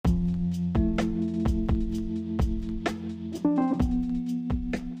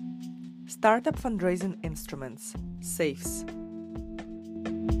Startup fundraising instruments, SAFEs.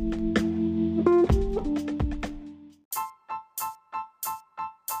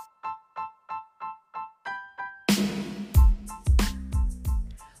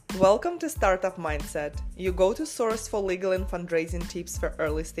 Welcome to Startup Mindset, your go-to source for legal and fundraising tips for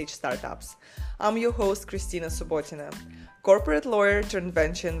early-stage startups. I'm your host, Kristina Subotina, corporate lawyer turned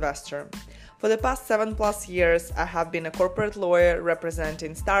venture investor. For the past 7+ years, I have been a corporate lawyer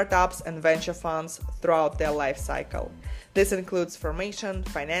representing startups and venture funds throughout their life cycle. This includes formation,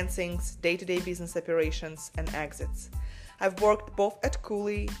 financings, day-to-day business operations, and exits. I've worked both at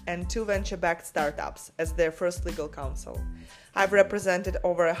Cooley and 2 venture-backed startups as their first legal counsel. I've represented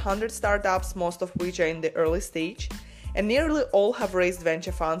over 100 startups, most of which are in the early stage, and nearly all have raised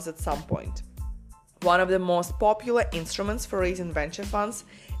venture funds at some point. One of the most popular instruments for raising venture funds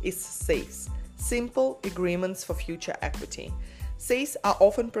is SAFEs, Simple Agreements for Future Equity. SAFEs are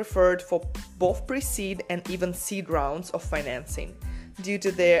often preferred for both pre-seed and even seed rounds of financing due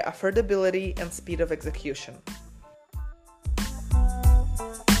to their affordability and speed of execution.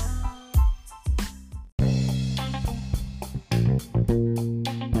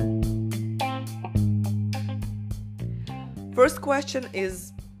 First question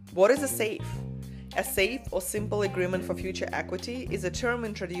is, what is a SAFE? A SAFE, or Simple Agreement for Future Equity, is a term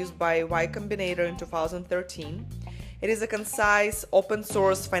introduced by Y Combinator in 2013. It is a concise,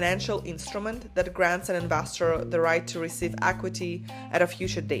 open-source financial instrument that grants an investor the right to receive equity at a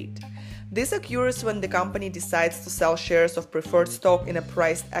future date. This occurs when the company decides to sell shares of preferred stock in a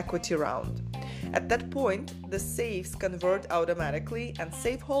priced equity round. At that point, the SAFEs convert automatically and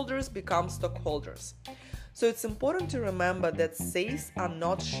SAFE holders become stockholders. So it's important to remember that SAFEs are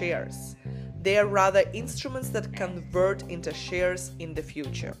not shares. They are rather instruments that convert into shares in the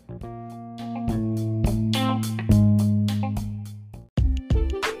future.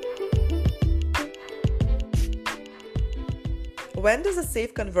 When does a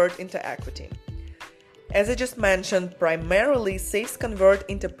SAFE convert into equity? As I just mentioned, primarily SAFEs convert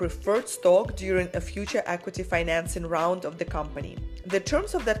into preferred stock during a future equity financing round of the company. The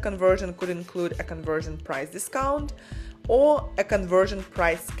terms of that conversion could include a conversion price discount or a conversion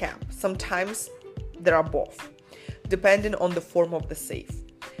price cap. Sometimes there are both, depending on the form of the SAFE.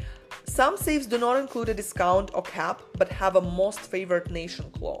 Some SAFEs do not include a discount or cap, but have a most favored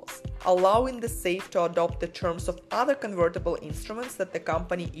nation clause, allowing the SAFE to adopt the terms of other convertible instruments that the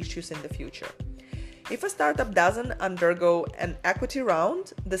company issues in the future. If a startup doesn't undergo an equity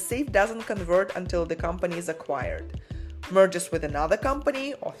round, the SAFE doesn't convert until the company is acquired, merges with another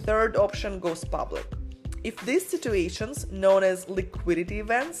company, or third option goes public. If these situations, known as liquidity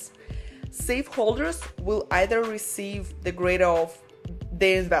events, SAFE holders will either receive the greater of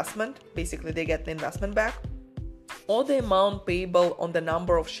their investment, basically they get the investment back, or the amount payable on the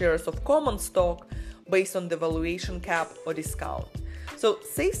number of shares of common stock based on the valuation cap or discount. So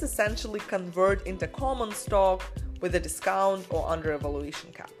SAFEs essentially convert into common stock with a discount or under a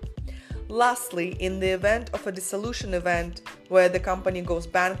valuation cap. Lastly, in the event of a dissolution event where the company goes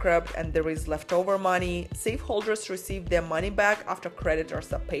bankrupt and there is leftover money, SAFE holders receive their money back after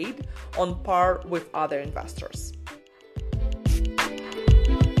creditors are paid, on par with other investors.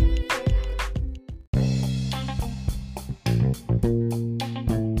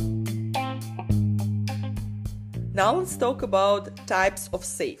 Now let's talk about types of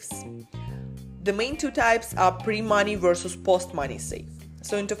SAFEs. The main 2 types are pre-money versus post-money SAFE.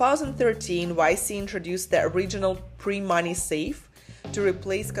 So in 2013, YC introduced the original pre-money SAFE to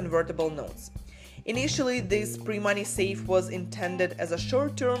replace convertible notes. Initially, this pre-money SAFE was intended as a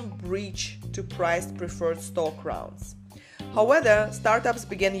short-term bridge to priced preferred stock rounds. However, startups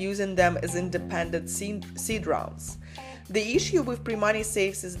began using them as independent seed rounds. The issue with pre-money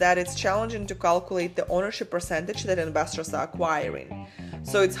SAFEs is that it's challenging to calculate the ownership percentage that investors are acquiring.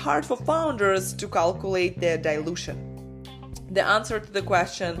 So it's hard for founders to calculate their dilution. The answer to the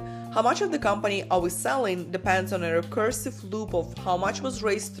question, how much of the company are we selling, depends on a recursive loop of how much was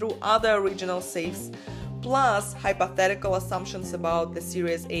raised through other original SAFEs, plus hypothetical assumptions about the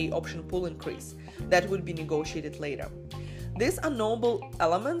Series A option pool increase that would be negotiated later. These unknowable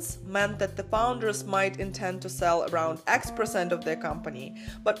elements meant that the founders might intend to sell around X% of their company,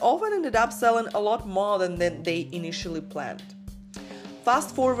 but often ended up selling a lot more than they initially planned.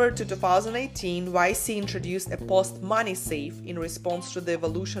 Fast forward to 2018, YC introduced a post-money SAFE in response to the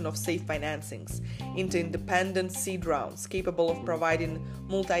evolution of SAFE financings into independent seed rounds capable of providing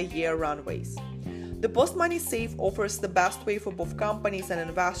multi-year runways. The post-money SAFE offers the best way for both companies and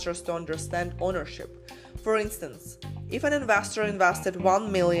investors to understand ownership. For instance, if an investor invested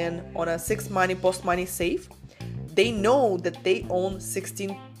 $1 million on a 6-money post-money SAFE, they know that they own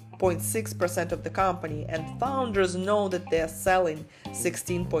 16 0.6% of the company, and founders know that they're selling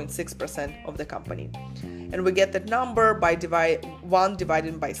 16.6% of the company. And we get that number by 1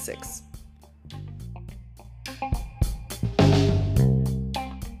 divided by 6.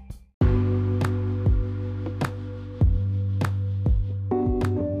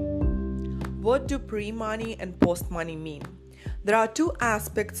 What do pre-money and post-money mean? There are two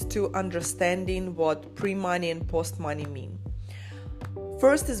aspects to understanding what pre-money and post-money mean.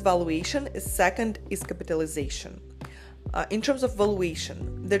 First is valuation, second is capitalization. In terms of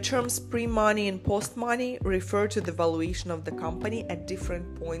valuation, the terms pre-money and post-money refer to the valuation of the company at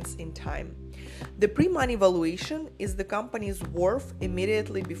different points in time. The pre-money valuation is the company's worth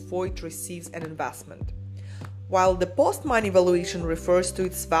immediately before it receives an investment, while the post-money valuation refers to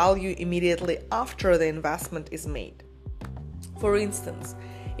its value immediately after the investment is made. For instance,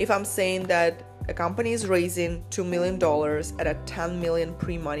 if I'm saying that a company is raising $2 million at a $10 million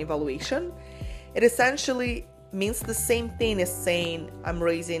pre-money valuation, it essentially means the same thing as saying I'm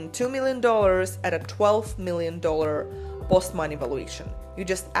raising $2 million at a $12 million post-money valuation. You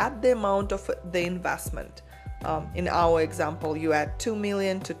just add the amount of the investment. In our example, you add 2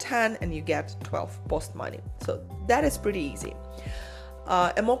 million to 10 and you get 12 post-money. So that is pretty easy.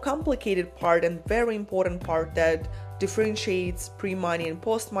 A more complicated part and very important part that differentiates pre-money and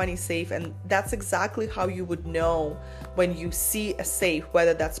post-money safe, and that's exactly how you would know when you see a safe,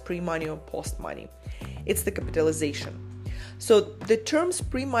 whether that's pre-money or post-money. It's the capitalization. So the terms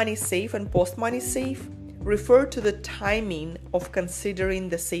pre-money safe and post-money safe refer to the timing of considering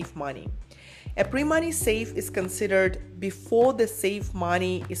the safe money. A pre-money safe is considered before the safe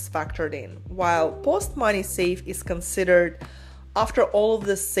money is factored in, while post-money safe is considered after all of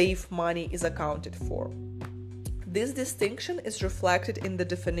the safe money is accounted for. This distinction is reflected in the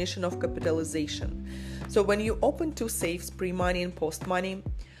definition of capitalization. So when you open two safes, pre-money and post-money,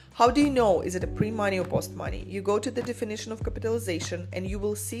 how do you know is it a pre-money or post-money? You go to the definition of capitalization and you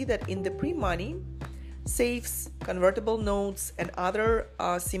will see that in the pre-money, safes, convertible notes, and other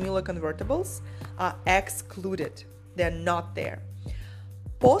similar convertibles are excluded. They're not there.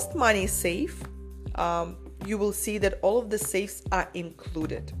 Post-money safe, you will see that all of the safes are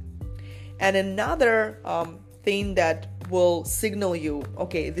included. And another thing that will signal you,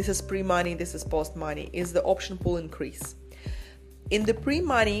 okay, this is pre-money, this is post-money, is the option pool increase. In the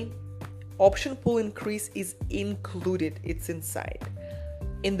pre-money, option pool increase is included, it's inside.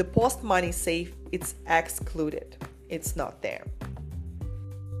 In the post-money safe, it's excluded, it's not there.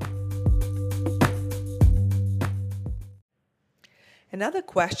 Another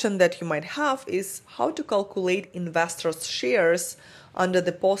question that you might have is how to calculate investors' shares under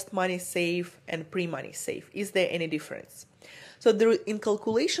the post-money safe and pre-money safe. Is there any difference? So in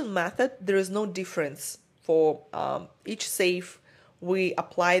calculation method, there is no difference for each safe. We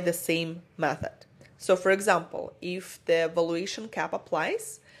apply the same method. So for example, if the valuation cap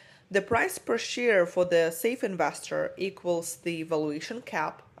applies, the price per share for the safe investor equals the valuation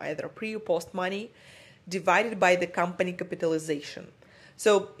cap, either pre or post money, divided by the company capitalization.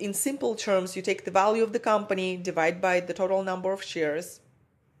 So in simple terms, you take the value of the company, divide by the total number of shares,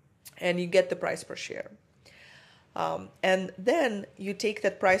 and you get the price per share. And then you take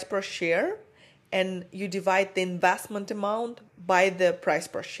that price per share and you divide the investment amount by the price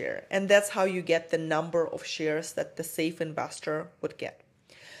per share. And that's how you get the number of shares that the safe investor would get.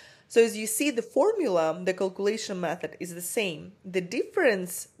 So as you see, the formula, the calculation method is the same. The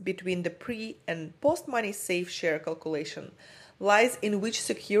difference between the pre and post-money safe share calculation lies in which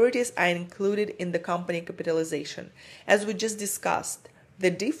securities are included in the company capitalization. As we just discussed,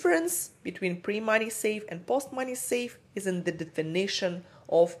 the difference between pre-money safe and post-money safe is in the definition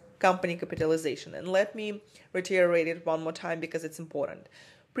of company capitalization. And let me reiterate it one more time because it's important.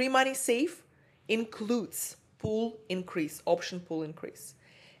 Pre-money safe includes pool increase, option pool increase,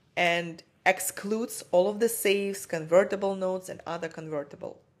 and excludes all of the safes, convertible notes, and other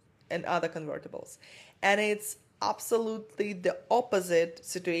convertibles. And it's absolutely the opposite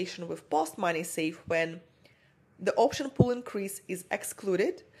situation with post-money safe when the option pool increase is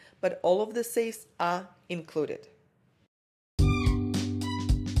excluded, but all of the safes are included.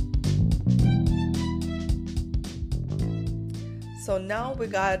 So now we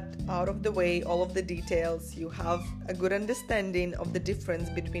got out of the way all of the details. You have a good understanding of the difference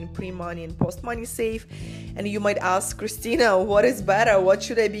between pre-money and post-money safe. And you might ask, Christina, what is better? What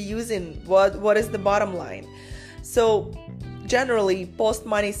should I be using? What is the bottom line? So generally,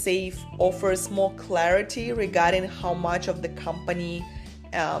 post-money safe offers more clarity regarding how much of the company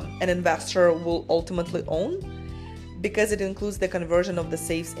an investor will ultimately own, because it includes the conversion of the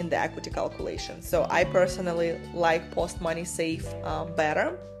safes in the equity calculation. So I personally like post-money safe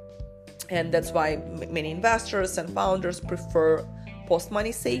better. And that's why many investors and founders prefer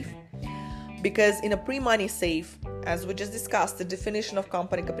post-money safe, because in a pre-money safe, as we just discussed, the definition of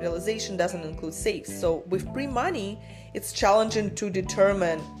company capitalization doesn't include safes. So with pre-money, it's challenging to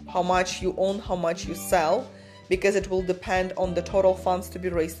determine how much you own, how much you sell, because it will depend on the total funds to be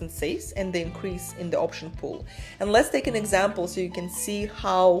raised in safes and the increase in the option pool. And let's take an example so you can see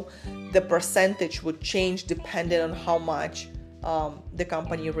how the percentage would change depending on how much the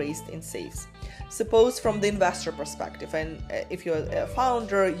company raised in safes. Suppose from the investor perspective, and if you're a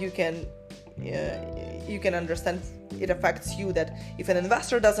founder, you can understand it affects you, that if an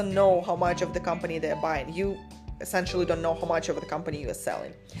investor doesn't know how much of the company they're buying, you essentially don't know how much of the company you are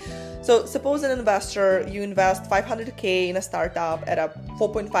selling. So suppose an investor, you invest $500K in a startup at a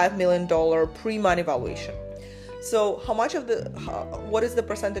 $4.5 million pre-money valuation. So what is the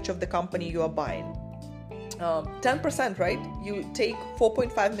percentage of the company you are buying? 10%, right? You take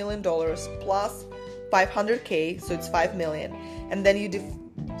 $4.5 million plus $500K, so it's $5 million, and then you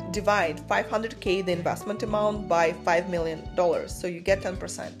divide $500K, the investment amount, by $5 million, so you get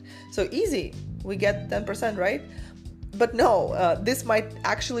 10%. So easy, we get 10%, right? But no, this might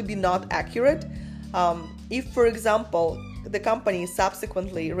actually be not accurate. If, for example, the company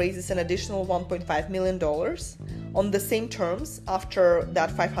subsequently raises an additional $1.5 million on the same terms after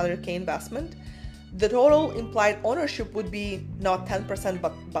that $500K investment, the total implied ownership would be not 10%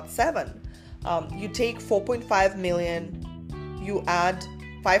 but 7%. You take 4.5 million, you add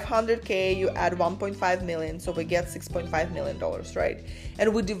 500K, you add 1.5 million, so we get $6.5 million, right?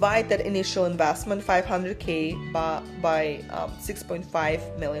 And we divide that initial investment, 500K, by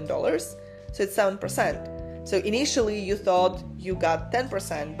 $6.5 million, so it's 7%. So initially you thought you got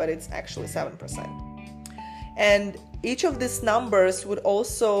 10%, but it's actually 7%. And each of these numbers would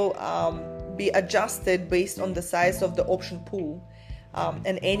also be adjusted based on the size of the option pool,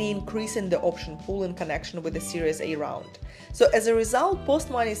 and any increase in the option pool in connection with the Series A round. So as a result,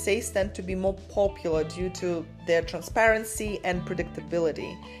 post-money safes tend to be more popular due to their transparency and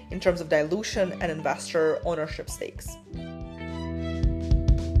predictability in terms of dilution and investor ownership stakes.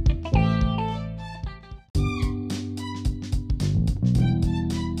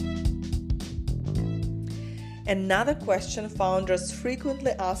 Another question founders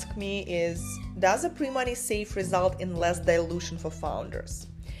frequently ask me is, does a pre-money safe result in less dilution for founders?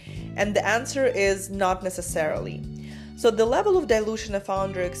 And the answer is not necessarily. So the level of dilution a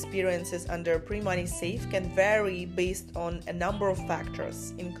founder experiences under a pre-money safe can vary based on a number of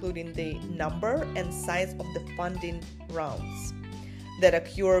factors, including the number and size of the funding rounds that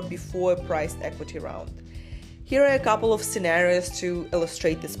occur before a priced equity round. Here are a couple of scenarios to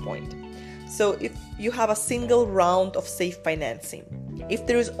illustrate this point. So if you have a single round of safe financing, if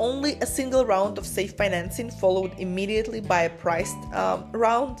there is only a single round of safe financing followed immediately by a priced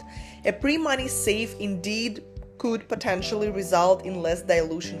round, a pre-money safe indeed could potentially result in less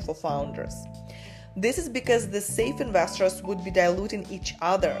dilution for founders. This is because the safe investors would be diluting each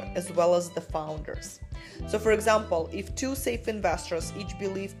other as well as the founders. So for example, if two safe investors each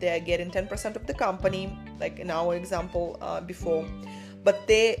believe they are getting 10% of the company, like in our example before, but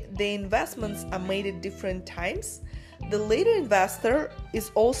the investments are made at different times, the later investor is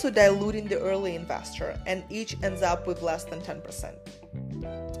also diluting the early investor, and each ends up with less than 10%.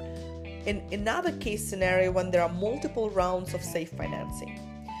 In another case scenario, when there are multiple rounds of safe financing.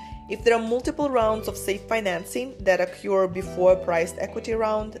 If there are multiple rounds of safe financing that occur before a priced equity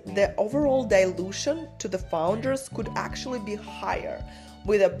round, the overall dilution to the founders could actually be higher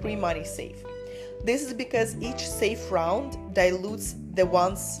with a pre-money safe. This is because each safe round dilutes the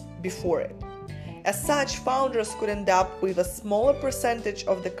ones before it. As such, founders could end up with a smaller percentage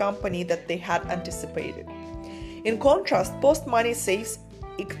of the company that they had anticipated. In contrast, post-money safes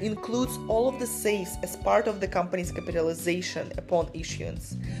includes all of the safes as part of the company's capitalization upon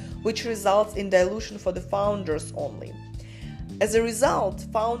issuance, which results in dilution for the founders only. As a result,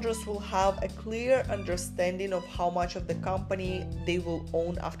 founders will have a clear understanding of how much of the company they will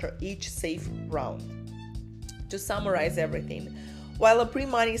own after each safe round. To summarize everything, while a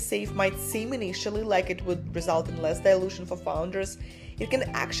pre-money safe might seem initially like it would result in less dilution for founders, it can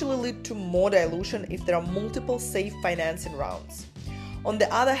actually lead to more dilution if there are multiple safe financing rounds. On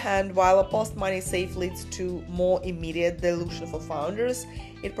the other hand, while a post-money safe leads to more immediate dilution for founders,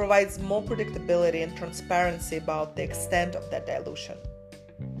 it provides more predictability and transparency about the extent of that dilution.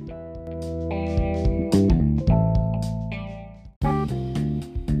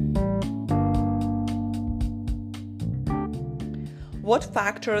 What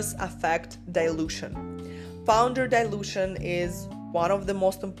factors affect dilution? Founder dilution is one of the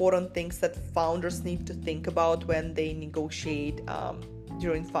most important things that founders need to think about when they negotiate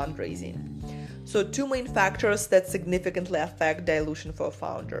during fundraising. So two main factors that significantly affect dilution for a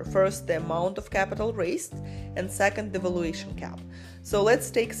founder. First, the amount of capital raised, and second, the valuation cap. So let's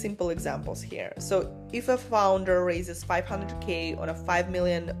take simple examples here. So if a founder raises $500K on a $5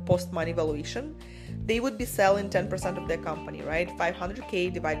 million post-money valuation, they would be selling 10% of their company, right?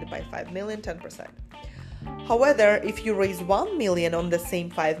 500K divided by 5 million, 10%. However, if you raise 1 million on the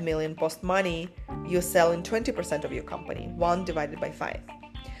same 5 million post-money, you're selling 20% of your company, 1 divided by 5.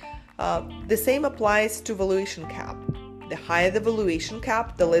 The same applies to valuation cap. The higher the valuation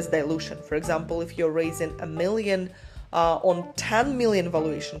cap, the less dilution. For example, if you're raising $1 million on 10 million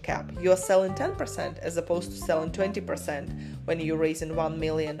valuation cap, you're selling 10% as opposed to selling 20% when you're raising 1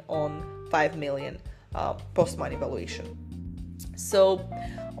 million on 5 million post-money valuation. So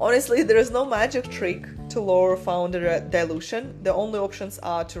honestly, there is no magic trick to lower founder dilution. The only options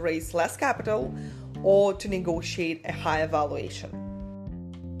are to raise less capital or to negotiate a higher valuation.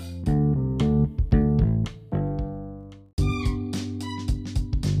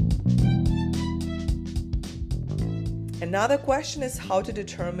 Another question is how to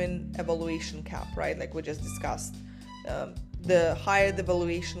determine a valuation cap, right? Like we just discussed. The higher the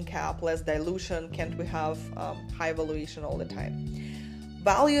valuation cap, less dilution. Can't we have high valuation all the time?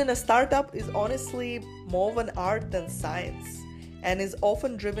 Value in a startup is honestly more of an art than science and is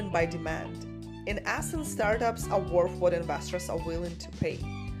often driven by demand. In essence, startups are worth what investors are willing to pay.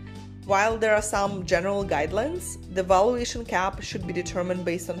 While there are some general guidelines, the valuation cap should be determined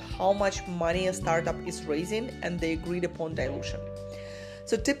based on how much money a startup is raising and the agreed upon dilution.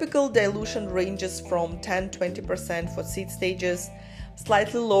 So typical dilution ranges from 10-20% for seed stages,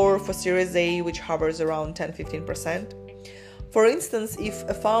 slightly lower for Series A, which hovers around 10-15%. For instance, if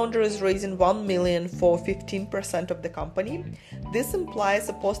a founder is raising $1 million for 15% of the company, this implies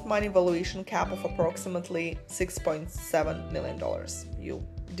a post-money valuation cap of approximately $6.7 million. You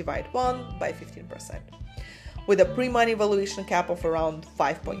divide 1 by 15%, with a pre-money valuation cap of around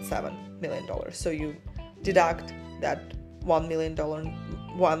 $5.7 million. So you deduct that $1 million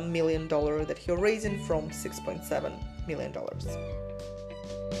that you're raising from $6.7 million.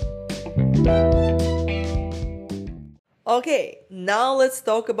 Okay, now let's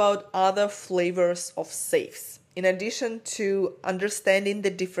talk about other flavors of safes. In addition to understanding the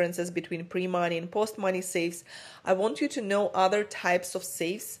differences between pre-money and post-money safes, I want you to know other types of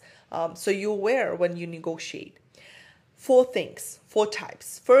safes so you're aware when you negotiate. 4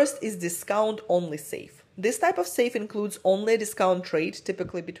 types. First is discount-only safe. This type of safe includes only a discount rate,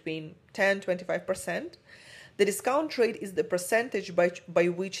 typically between 10-25%. The discount rate is the percentage by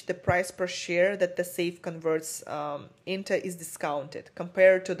which the price per share that the safe converts into is discounted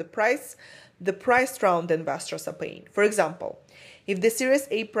compared to the price round the investors are paying. For example, if the Series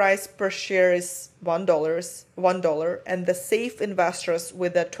A price per share is $1 and the safe investors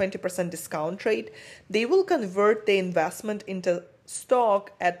with a 20% discount rate, they will convert the investment into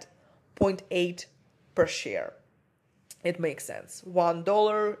stock at 0.8 per share. It makes sense.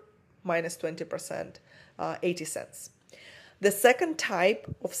 $1 minus 20%. 80 cents. The second type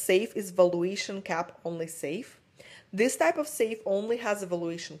of safe is valuation cap only safe. This type of safe only has a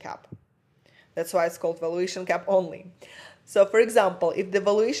valuation cap. That's why it's called valuation cap only. So for example, if the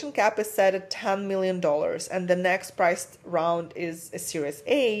valuation cap is set at $10 million and the next priced round is a Series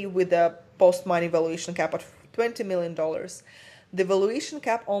A with a post-money valuation cap of $20 million, the valuation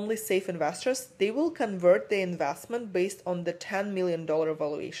cap only safe investors, they will convert the investment based on the $10 million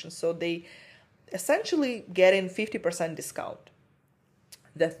valuation. So they essentially getting 50% discount.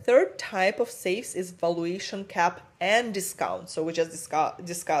 The third type of safes is valuation cap and discount. So we just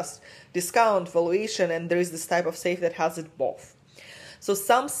discussed discount, valuation, and there is this type of safe that has it both. So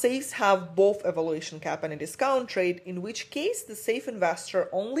some safes have both a valuation cap and a discount rate, in which case the safe investor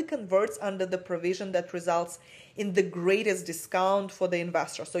only converts under the provision that results in the greatest discount for the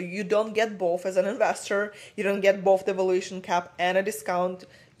investor. So you don't get both as an investor. You don't get both the valuation cap and a discount.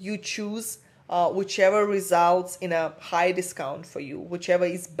 You choose whichever results in a high discount for you, whichever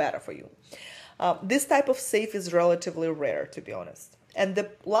is better for you. This type of safe is relatively rare, to be honest. And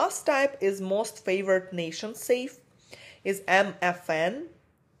the last type is most favored nation safe, is MFN.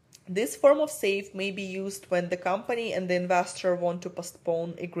 This form of safe may be used when the company and the investor want to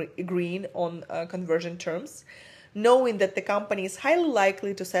postpone agreeing on conversion terms, knowing that the company is highly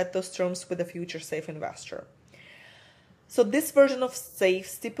likely to set those terms with a future safe investor. So this version of safe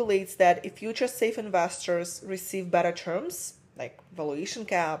stipulates that if future safe investors receive better terms, like valuation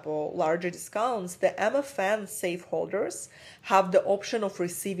cap or larger discounts, the MFN safe holders have the option of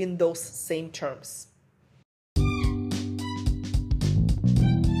receiving those same terms.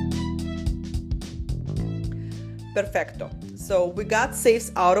 Perfecto. So we got safes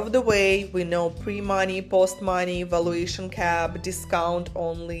out of the way. We know pre-money, post-money, valuation cap, discount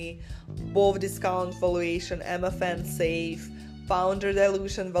only, both discount valuation, MFN safe, founder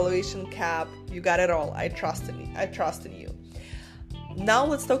dilution, valuation cap. You got it all. I trust in you. Now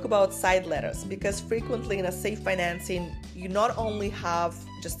let's talk about side letters, because frequently in a safe financing, you not only have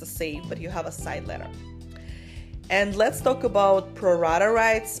just a safe, but you have a side letter. And let's talk about pro rata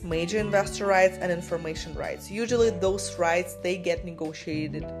rights, major investor rights, and information rights. Usually those rights, they get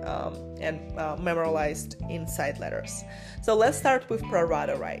negotiated and memorialized in side letters. So let's start with pro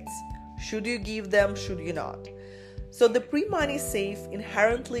rata rights. Should you give them, should you not? So the pre-money safe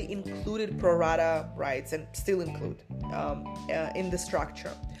inherently included pro rata rights and still include in the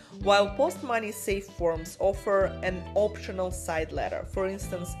structure, while post-money safe forms offer an optional side letter. For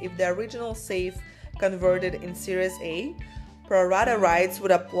instance, if the original safe converted in Series A, pro rata rights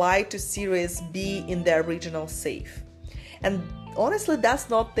would apply to Series B in the original safe. And honestly, that's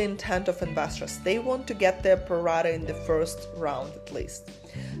not the intent of investors. They want to get their pro rata in the first round at least.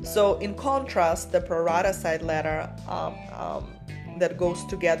 So in contrast, the pro rata side letter that goes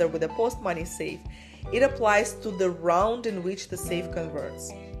together with the post-money safe, it applies to the round in which the safe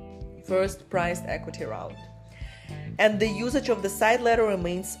converts, first priced equity round. And the usage of the side letter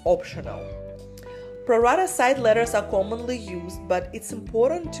remains optional. Pro rata side letters are commonly used, but it's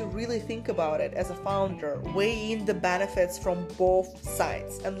important to really think about it as a founder, weigh in the benefits from both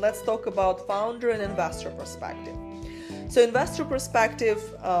sides. And let's talk about founder and investor perspective. So investor perspective,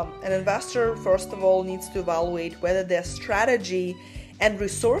 an investor, first of all, needs to evaluate whether their strategy and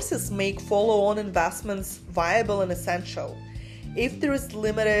resources make follow-on investments viable and essential. If there is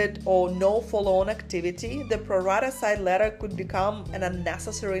limited or no follow-on activity, the pro rata side letter could become an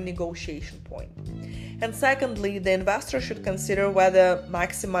unnecessary negotiation point. And secondly, the investor should consider whether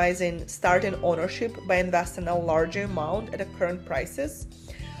maximizing starting ownership by investing a larger amount at current prices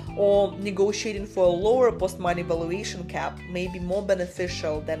or negotiating for a lower post-money valuation cap may be more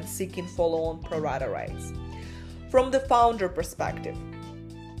beneficial than seeking follow-on pro rata rights. From the founder perspective,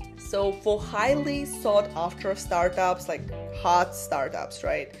 so for highly sought after startups, like hot startups,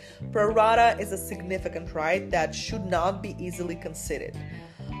 right, pro rata is a significant right that should not be easily conceded.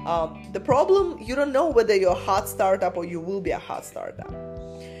 The problem, you don't know whether you're a hot startup or you will be a hot startup.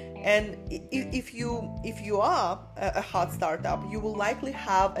 And if you are a hot startup, you will likely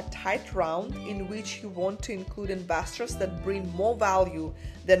have a tight round in which you want to include investors that bring more value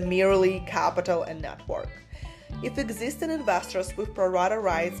than merely capital and network. If existing investors with pro rata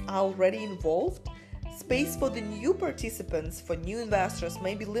rights are already involved, space for the new participants, for new investors,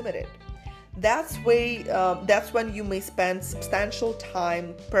 may be limited. That's when you may spend substantial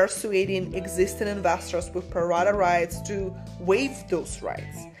time persuading existing investors with pro rata rights to waive those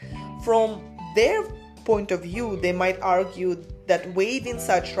rights. From their point of view, they might argue that waiving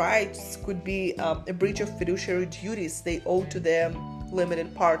such rights could be a breach of fiduciary duties they owe to their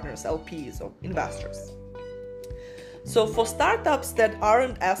limited partners, LPs, or investors. So for startups that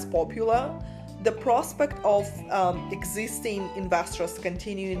aren't as popular, the prospect of existing investors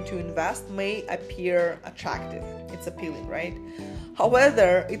continuing to invest may appear attractive. It's appealing, right?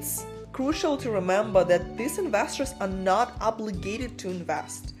 However, it's crucial to remember that these investors are not obligated to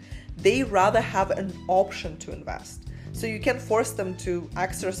invest. They rather have an option to invest. So you can force them to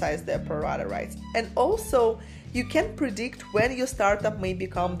exercise their pro rata rights. And also, you can predict when your startup may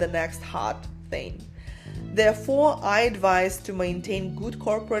become the next hot thing. Therefore, I advise to maintain good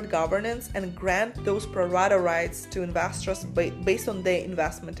corporate governance and grant those pro rata rights to investors based on their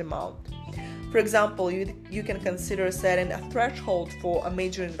investment amount. For example, you can consider setting a threshold for a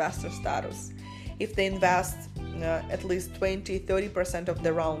major investor status. If they invest at least 20-30% of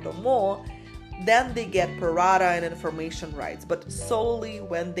the round or more, then they get pro rata and information rights, but solely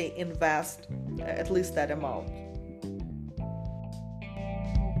when they invest at least that amount.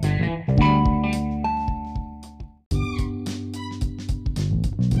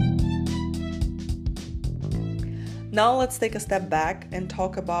 Now let's take a step back and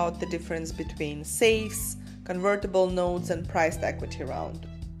talk about the difference between safes, convertible notes, and priced equity round.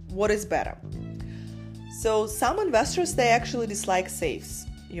 What is better? So some investors, they actually dislike safes.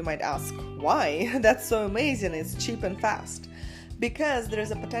 You might ask, why? That's so amazing, it's cheap and fast. Because there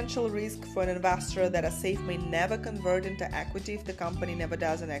is a potential risk for an investor that a safe may never convert into equity if the company never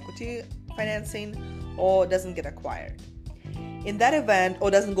does an equity financing or doesn't get acquired. In that event,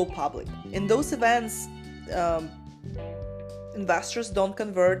 or doesn't go public. In those events, investors don't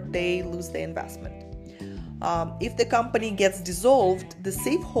convert, they lose their investment. If the company gets dissolved, the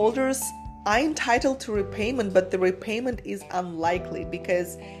safe holders are entitled to repayment, but the repayment is unlikely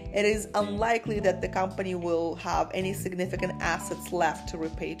because it is unlikely that the company will have any significant assets left to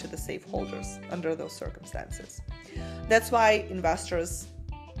repay to the safe holders under those circumstances. That's why investors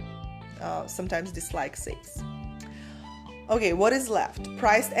sometimes dislike safes. Okay, what is left?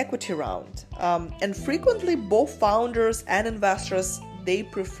 Priced equity round. And frequently both founders and investors, they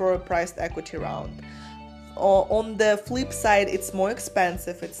prefer priced equity round. On the flip side, it's more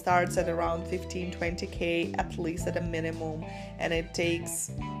expensive. It starts at around 15-20K at least at a minimum, and it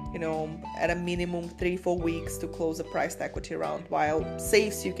takes, at a minimum 3-4 weeks to close a priced equity round, while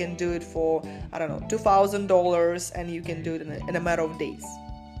safes you can do it for, $2,000, and you can do it in a matter of days.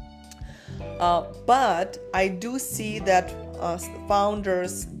 But I do see that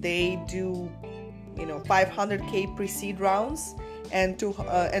founders, they do, 500K pre-seed rounds and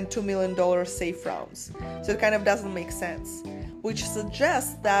 $2 million safe rounds. So it kind of doesn't make sense, which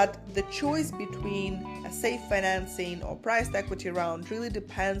suggests that the choice between a safe financing or priced equity round really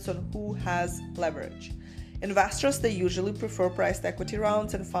depends on who has leverage. Investors, they usually prefer priced equity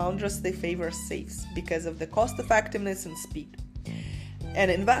rounds, and founders, they favor safes because of the cost effectiveness and speed. And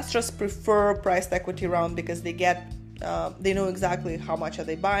investors prefer priced equity round because they know exactly how much are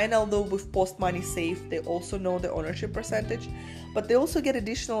they buying, although with post-money safe, they also know the ownership percentage, but they also get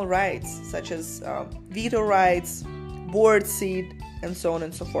additional rights such as veto rights, board seat, and so on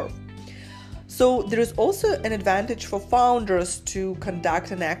and so forth. So there is also an advantage for founders to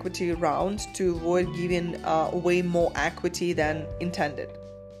conduct an equity round to avoid giving away more equity than intended.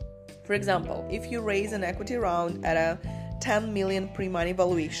 For example, if you raise an equity round at a 10 million pre-money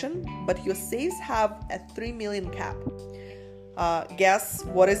valuation, but your safes have a 3 million cap. Guess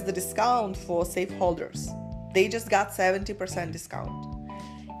what is the discount for safe holders? They just got 70% discount.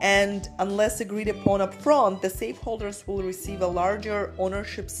 And unless agreed upon up front, the safe holders will receive a larger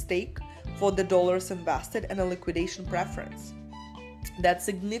ownership stake for the dollars invested and a liquidation preference that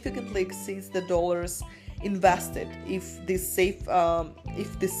significantly exceeds the dollars invested if these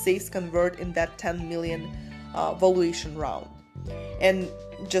safes convert in that 10 million valuation round. And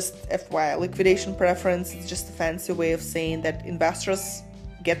just FYI, liquidation preference is just a fancy way of saying that investors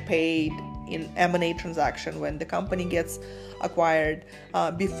get paid in M&A transaction when the company gets acquired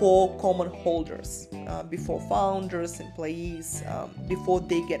before common holders, before founders, employees, before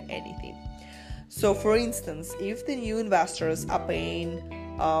they get anything. So for instance, if the new investors are paying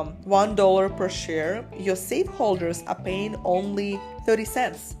 $1 per share, your safe holders are paying only 30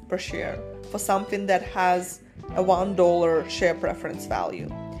 cents per share for something that has a $1 share preference value.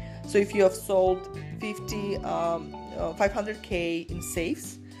 So if you have sold 500K in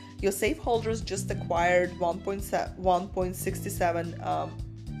safes, your safe holders just acquired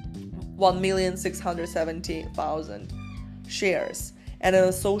 1,670,000 shares and an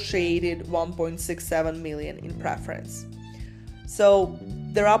associated 1.67 million in preference. So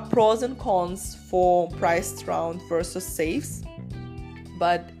there are pros and cons for priced round versus safes,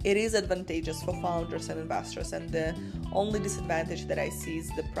 but it is advantageous for founders and investors, and the only disadvantage that I see is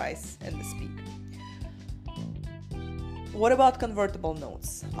the price and the speed. What about convertible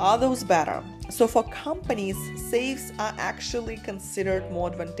notes? Are those better? So for companies, safes are actually considered more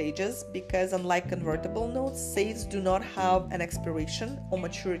advantageous because unlike convertible notes, safes do not have an expiration or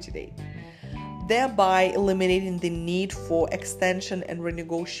maturity date, thereby eliminating the need for extension and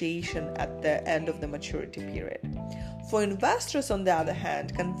renegotiation at the end of the maturity period. For investors, on the other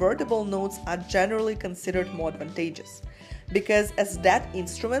hand, convertible notes are generally considered more advantageous because as debt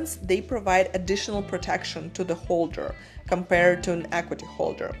instruments, they provide additional protection to the holder compared to an equity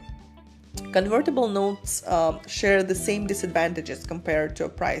holder. Convertible notes share the same disadvantages compared to a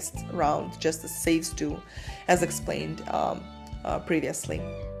priced round, just as safes do, as explained previously.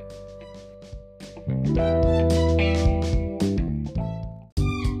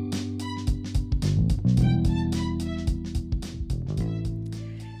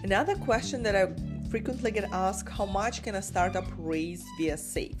 Another question that I frequently get asked, how much can a startup raise via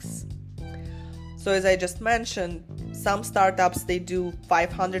safes? So as I just mentioned, some startups, they do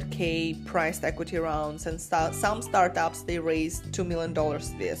 500K priced equity rounds, and some startups, they raise $2 million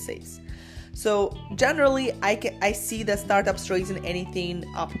via safes. So generally, I see that startups raising anything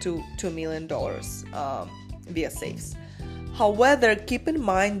up to $2 million via safes. However, keep in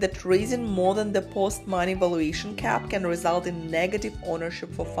mind that raising more than the post-money valuation cap can result in negative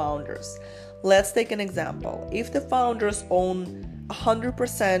ownership for founders. Let's take an example. If the founders own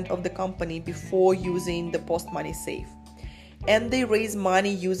 100% of the company before using the post-money safe, and they raise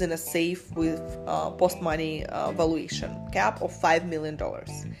money using a safe with post-money valuation cap of $5 million,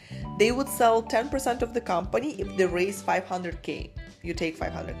 They would sell 10% of the company if they raise 500K. You take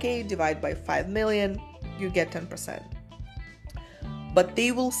 500K, divide by 5 million, you get 10%. But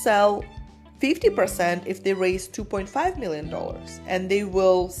they will sell 50% if they raise $2.5 million, and they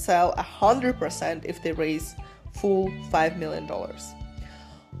will sell 100% if they raise full $5 million.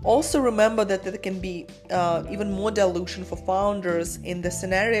 Also remember that there can be even more dilution for founders in the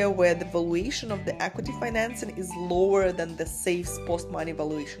scenario where the valuation of the equity financing is lower than the SAFE's post-money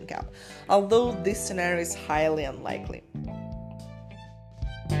valuation cap, although this scenario is highly unlikely.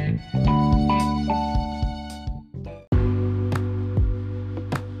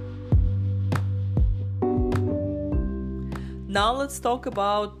 Now let's talk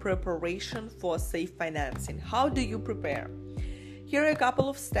about preparation for SAFE financing. How do you prepare? Here are a couple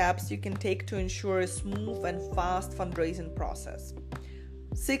of steps you can take to ensure a smooth and fast fundraising process.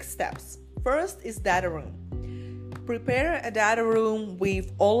 6 steps. First is data room. Prepare a data room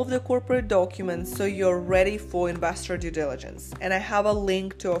with all of the corporate documents so you're ready for investor due diligence. And I have a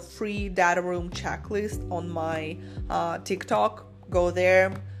link to a free data room checklist on my TikTok. Go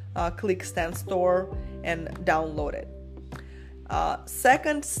there, click Stand Store, and download it.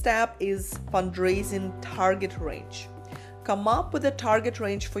 Second step is fundraising target range. Come up with a target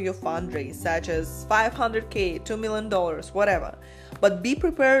range for your fundraise, such as $500K, $2 million, whatever. But be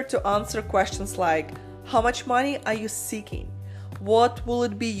prepared to answer questions like, how much money are you seeking? What will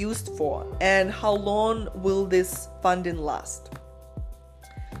it be used for? And how long will this funding last?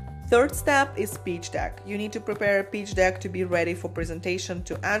 Third step is pitch deck. You need to prepare a pitch deck to be ready for presentation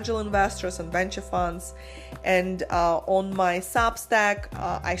to angel investors and venture funds. And on my Substack,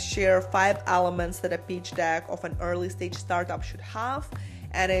 I share 5 elements that a pitch deck of an early stage startup should have.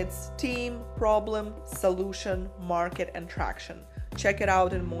 And it's team, problem, solution, market, and traction. Check it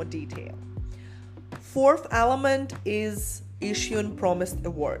out in more detail. Fourth element is issuing promised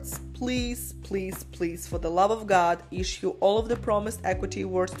awards. Please, please, please, for the love of God, issue all of the promised equity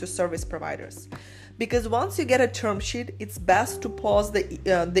awards to service providers. Because once you get a term sheet, it's best to pause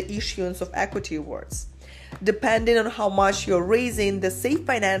the issuance of equity awards. Depending on how much you're raising, the SAFE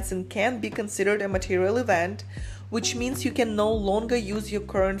financing can be considered a material event, which means you can no longer use your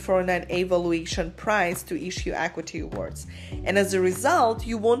current 409A valuation price to issue equity awards. And as a result,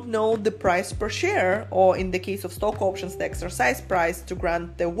 you won't know the price per share, or in the case of stock options, the exercise price to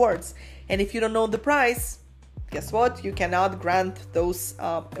grant the awards. And if you don't know the price, guess what? You cannot grant those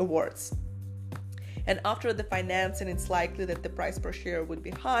awards. And after the financing, it's likely that the price per share would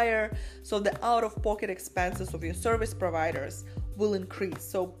be higher, so the out-of-pocket expenses of your service providers will increase.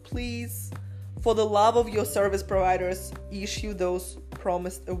 So please, for the love of your service providers, issue those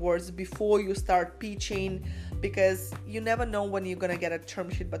promised awards before you start pitching, because you never know when you're going to get a term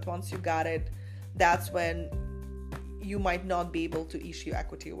sheet, but once you got it, that's when you might not be able to issue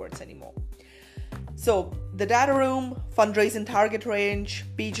equity awards anymore. So the data room, fundraising target range,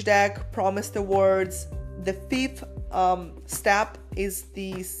 pitch deck, promised awards. The 5th step is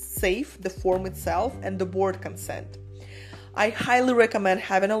the SAFE, the form itself, and the board consent. I highly recommend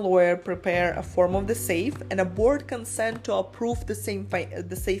having a lawyer prepare a form of the SAFE and a board consent to approve the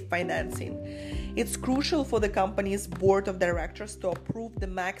SAFE financing. It's crucial for the company's board of directors to approve the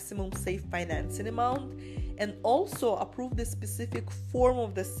maximum SAFE financing amount and also approve the specific form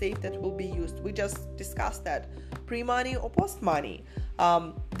of the SAFE that will be used. We just discussed that. Pre-money or post-money,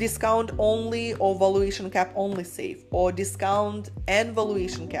 discount only or valuation cap only SAFE, or discount and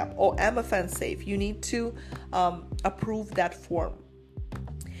valuation cap, or MFN SAFE. You need to approve that form.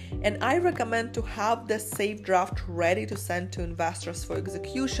 And I recommend to have the SAFE draft ready to send to investors for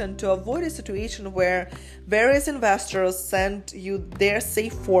execution to avoid a situation where various investors send you their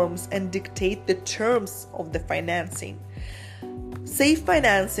SAFE forms and dictate the terms of the financing. SAFE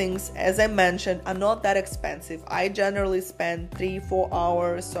financings, as I mentioned, are not that expensive. I generally spend 3-4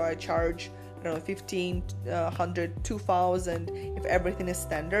 hours, so I charge $1,500, $2,000 if everything is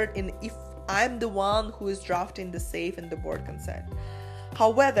standard, and if I'm the one who is drafting the SAFE and the board consent.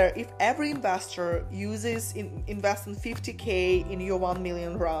 However, if every investor invests in $50K in your 1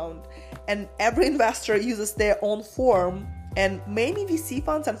 million round, and every investor uses their own form, and many VC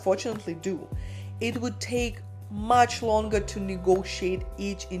funds unfortunately do, it would take much longer to negotiate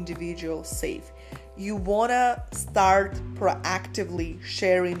each individual SAFE. You wanna start proactively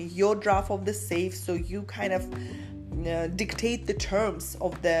sharing your draft of the SAFE so you kind of dictate the terms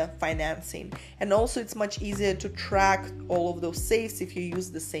of the financing. And also it's much easier to track all of those SAFEs if you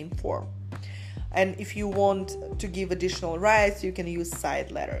use the same form. And if you want to give additional rights, you can use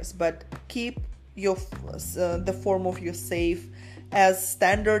side letters, but keep the form of your SAFE as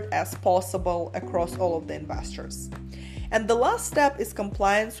standard as possible across all of the investors. And the last step is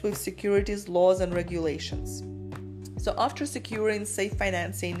compliance with securities laws and regulations. So after securing safe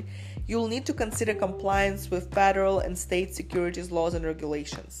financing, you'll need to consider compliance with federal and state securities laws and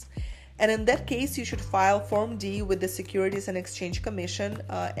regulations. And in that case, you should file Form D with the Securities and Exchange Commission,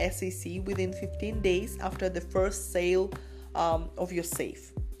 SEC, within 15 days after the first sale of your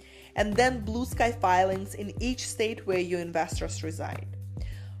safe. And then blue sky filings in each state where your investors reside.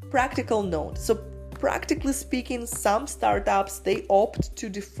 Practical note. So practically speaking, some startups, they opt to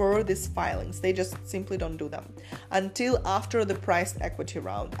defer these filings. They just simply don't do them until after the priced equity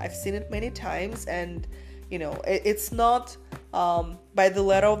round. I've seen it many times, and it's not by the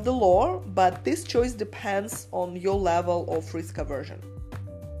letter of the law, but this choice depends on your level of risk aversion.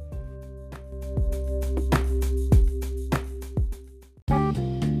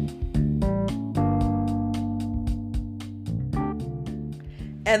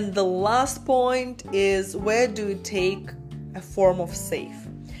 And the last point is, where do you take a form of safe?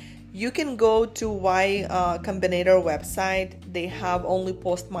 You can go to Y Combinator website. They have only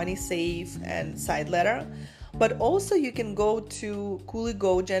post-money safe and side letter. But also you can go to Cooley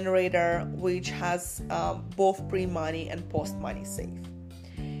Go Generator, which has both pre-money and post-money safe.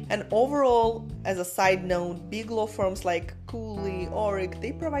 And overall, as a side note, big law firms like Cooley, Oric,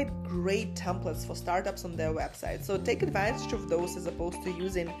 they provide great templates for startups on their website. So take advantage of those as opposed to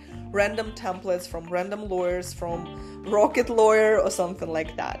using random templates from random lawyers, from Rocket Lawyer or something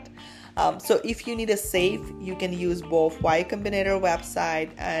like that. So if you need a safe, you can use both Y Combinator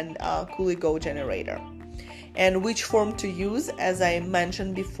website and Cooley Go Generator. And which form to use, as I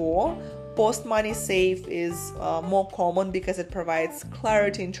mentioned before, post-money safe is more common because it provides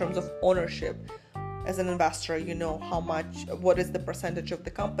clarity in terms of ownership. As an investor, you know what is the percentage of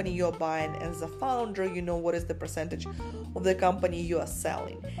the company you're buying. As a founder, you know what is the percentage of the company you are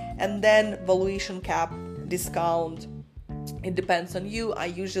selling. And then valuation cap, discount, it depends on you. I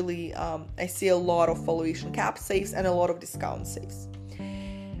usually see a lot of valuation cap safes and a lot of discount safes.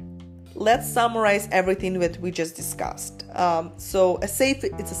 Let's summarize everything that we just discussed. So a safe,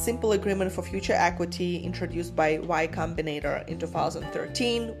 it's a simple agreement for future equity introduced by Y Combinator in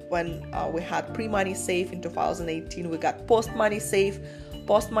 2013. When we had pre-money safe in 2018, we got post-money safe.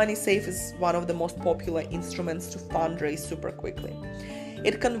 Post-money safe is one of the most popular instruments to fundraise super quickly.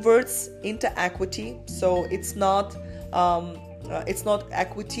 It converts into equity, so it's not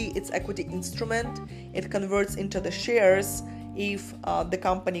equity, it's equity instrument. It converts into the shares if the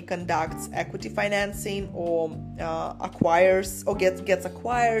company conducts equity financing or acquires or gets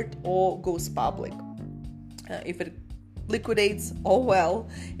acquired or goes public. If it liquidates, oh well,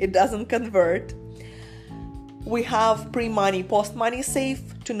 it doesn't convert. We have pre-money, post-money safe.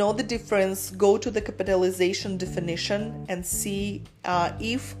 To know the difference, go to the capitalization definition and see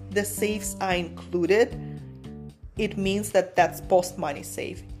if the safes are included. It means that that's post-money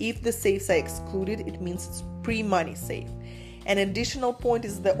safe. If the safes are excluded, it means it's pre-money safe. An additional point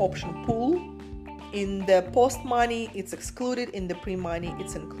is the option pool. In the post-money, it's excluded. In the pre-money,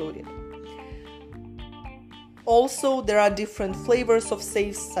 it's included. Also, there are different flavors of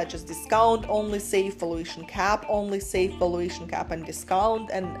safes, such as discount-only safe, valuation cap-only safe, valuation cap and discount,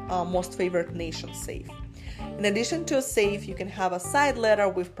 and most favored nation safe. In addition to a safe, you can have a side letter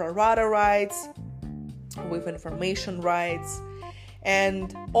with pro rata rights, with information rights,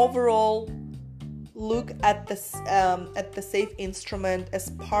 and overall, look at the safe instrument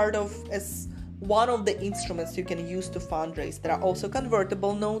as one of the instruments you can use to fundraise. There are also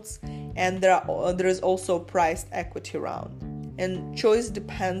convertible notes, and there is also priced equity round. And choice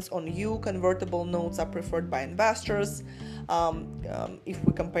depends on you. Convertible notes are preferred by investors if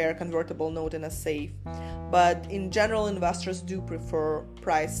we compare convertible note and a safe. But in general, investors do prefer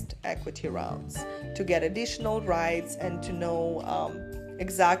priced equity rounds to get additional rights and to know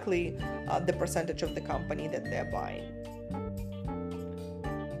exactly the percentage of the company that they're buying.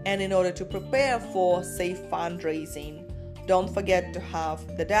 And in order to prepare for safe fundraising, don't forget to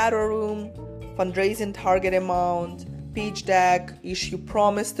have the data room, fundraising target amount, pitch deck, issue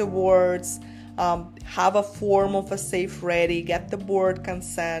promised awards, have a form of a safe ready, get the board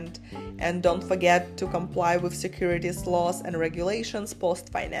consent, and don't forget to comply with securities laws and regulations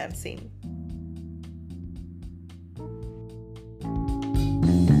post-financing.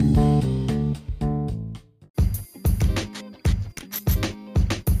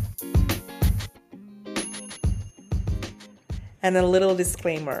 And a little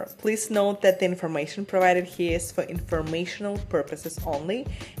disclaimer, please note that the information provided here is for informational purposes only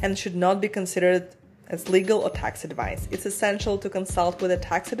and should not be considered as legal or tax advice. It's essential to consult with a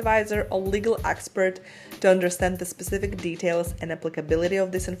tax advisor or legal expert to understand the specific details and applicability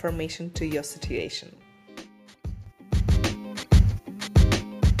of this information to your situation.